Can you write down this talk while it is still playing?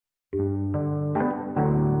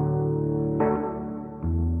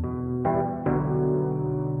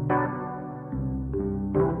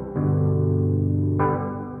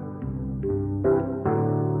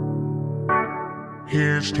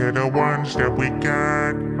Here's to the ones that we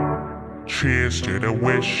got. Cheers to the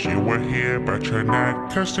wish you were here but you're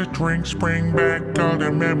not. 'Cause the drinks bring back all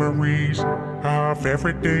the memories of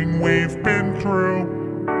everything we've been through.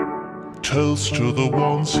 Toast to the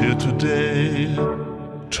ones here today.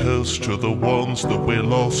 Toast to the ones that we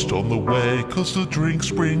lost on the way. 'Cause the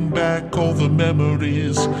drinks bring back all the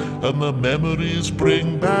memories, and the memories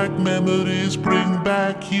bring back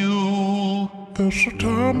you. There's a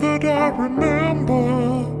time that I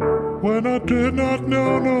remember when I did not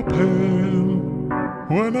know no pain,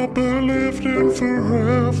 when I believed in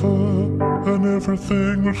forever and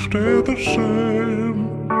everything would stay the same.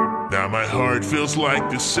 Now my heart feels like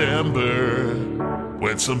December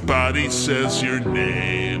when somebody says your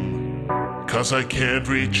name. 'Cause I can't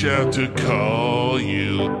reach out to call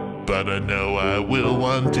you, but I know I will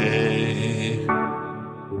one day.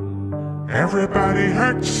 Everybody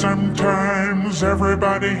hurts sometimes,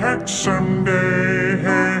 everybody hurts someday.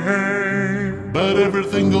 But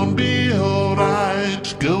everything gonna be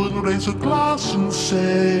alright. Go and raise a glass and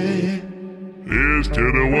say, here's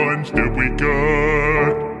to the ones that we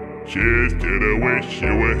got. Cheers to the wish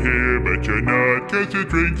you were here but you're not. 'Cause the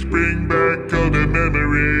drinks bring back all the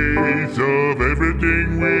memories of everything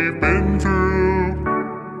we've been through.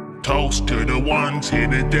 toast to the ones here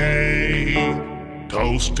today.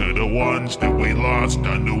 Toast to the ones that we lost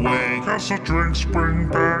on the way. 'Cause the drinks bring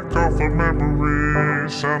back all the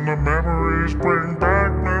memories, and the memories bring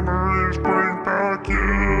back you. Memories bring back you.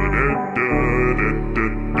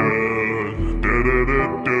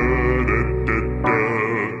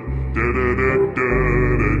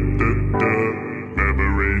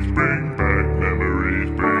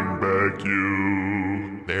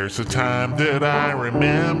 There's a time that I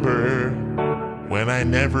remember when I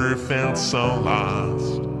never felt so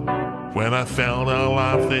lost, when I felt all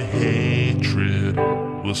of the hatred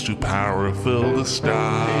was too powerful to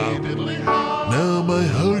stop. Now my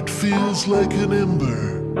heart feels like an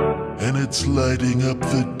ember, and it's lighting up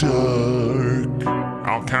the dark.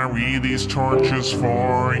 I'll carry these torches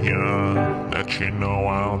for you, that you know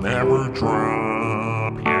I'll never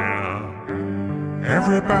drop, yeah.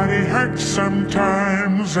 Everybody hurts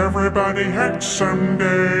sometimes, everybody hurts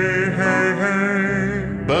someday.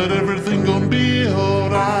 But everything gonna be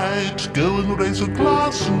alright. Go and raise a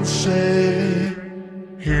glass and say,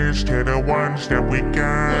 here's to the ones that we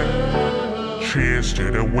got. Cheers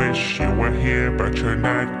to the wish you were here but you're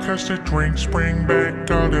not. 'Cause the drinks bring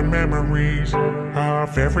back all the memories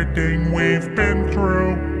of everything we've been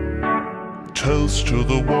through. toast to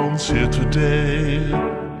the ones here today.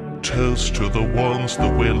 Toast to the ones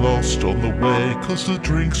that we lost on the way. 'Cause the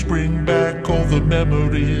drinks bring back all the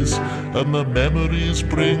memories, and the memories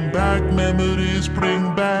bring back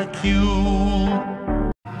you.